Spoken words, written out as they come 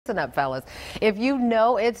Listen up, fellas. If you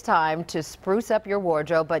know it's time to spruce up your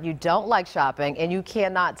wardrobe, but you don't like shopping and you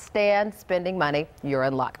cannot stand spending money, you're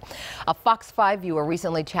in luck. A Fox 5 viewer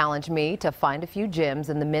recently challenged me to find a few gems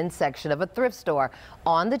in the men's section of a thrift store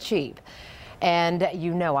on the cheap. And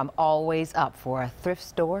you know I'm always up for a thrift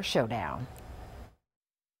store showdown.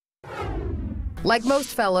 Like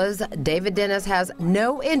most fellas, David Dennis has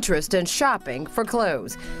no interest in shopping for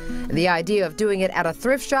clothes. The idea of doing it at a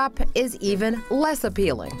thrift shop is even less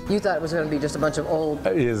appealing. You thought it was going to be just a bunch of old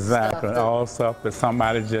Exactly, stuff all stuff that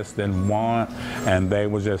somebody just didn't want and they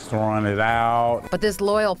were just throwing it out. But this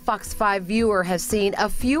loyal Fox 5 viewer has seen a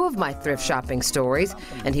few of my thrift shopping stories,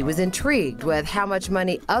 and he was intrigued with how much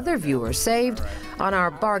money other viewers saved on our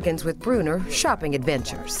Bargains with Bruner shopping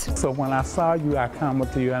adventures. So when I saw you, I come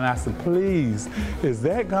up to you and I said, please, is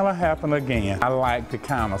that gonna happen again? I like to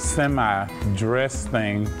kind of semi-dress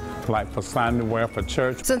thing, like for Sunday wear for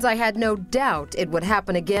church. Since I had no doubt it would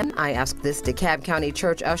happen again, I asked this DeKalb County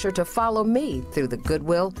church usher to follow me through the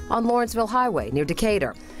Goodwill on Lawrenceville Highway near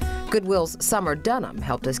Decatur. Goodwill's Summer Dunham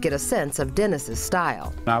helped us get a sense of Dennis's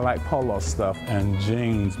style. I like polo stuff and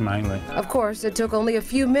jeans mainly. Of course, it took only a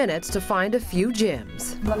few minutes to find a few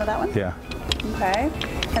gems. One of that one? Yeah. Okay.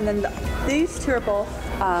 And then these two are both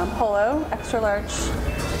polo, extra large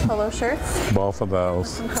polo shirts. Both of those.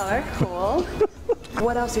 Some color, cool.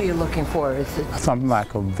 What else are you looking for? Is it Something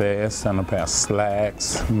like a vest and a pair of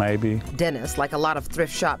slacks, maybe. Dennis, like a lot of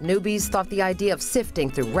thrift shop newbies, thought the idea of sifting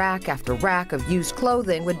through rack after rack of used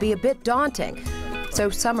clothing would be a bit daunting. So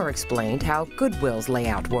Summer explained how Goodwill's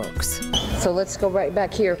layout works. So let's go right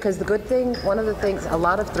back here, because the good thing, one of the things, a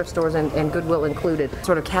lot of thrift stores and Goodwill included,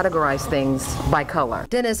 sort of categorize things by color.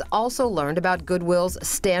 Dennis also learned about Goodwill's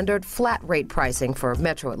standard flat rate pricing for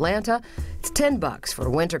Metro Atlanta. It's $10 for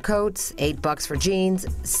winter coats, $8 for jeans,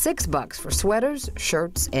 $6 for sweaters,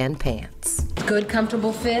 shirts, and pants. Good,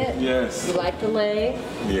 comfortable fit? Yes. You like the lay?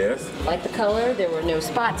 Yes. Like the color? There were no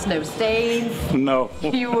spots, no stains. No.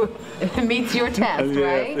 It meets your test, Yes,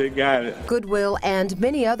 right? they got it. Goodwill and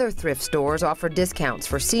many other thrift stores offer discounts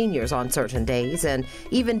for seniors on certain days and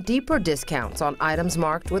even deeper discounts on items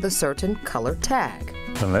marked with a certain color tag.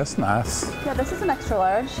 Well, that's nice. Yeah, this is an extra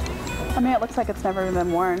large. I mean, it looks like it's never even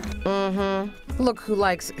been worn. Mm-hmm. Look who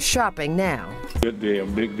likes shopping now. Good deal,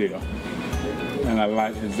 big deal. And I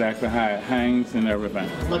like exactly how it hangs and everything.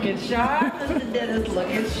 Looking sharp, Mr. Dennis,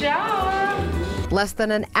 looking sharp. Less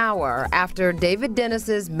than an hour after David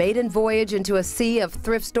Dennis's maiden voyage into a sea of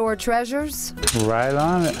thrift store treasures. Right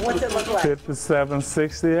on it. What's it look like?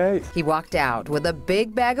 $57.68. He walked out with a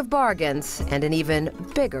big bag of bargains and an even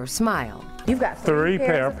bigger smile. You've got Three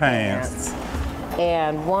pair of pants.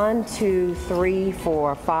 And 1, 2, 3,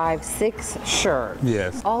 4, 5, 6 shirts.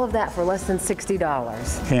 Yes. All of that for less than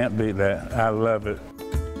 $60. Can't beat that. I love it.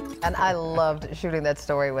 And I loved shooting that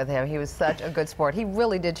story with him. He was such a good sport. He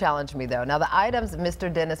really did challenge me, though. Now, the items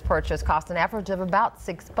Mr. Dennis purchased cost an average of about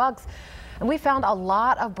 $6. And we found a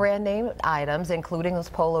lot of brand name items, including those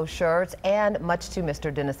polo shirts, and much to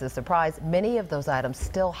Mr. Dennis's surprise, many of those items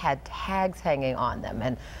still had tags hanging on them.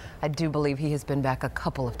 And I do believe he has been back a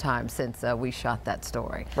couple of times since we shot that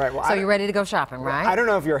story. Right. Well, so you're ready to go shopping, right? I don't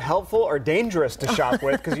know if you're helpful or dangerous to shop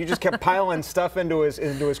with, because you just kept piling stuff into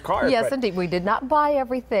his cart. Yes, indeed. We did not buy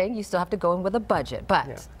everything. You still have to go in with a budget, but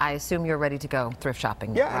Yeah. I assume you're ready to go thrift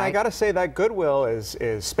shopping. Yeah, right? and I got to say that Goodwill is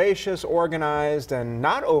spacious, organized, and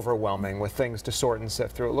not overwhelming with things to sort and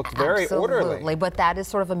sift through. It looks very orderly. Absolutely, but that is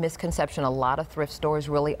sort of a misconception. A lot of thrift stores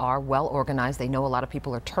really are well organized. They know a lot of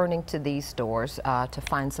people are turning to these stores to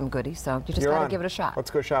find some goodies, so you just got to give it a shot.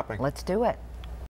 Let's go shopping. Let's do it.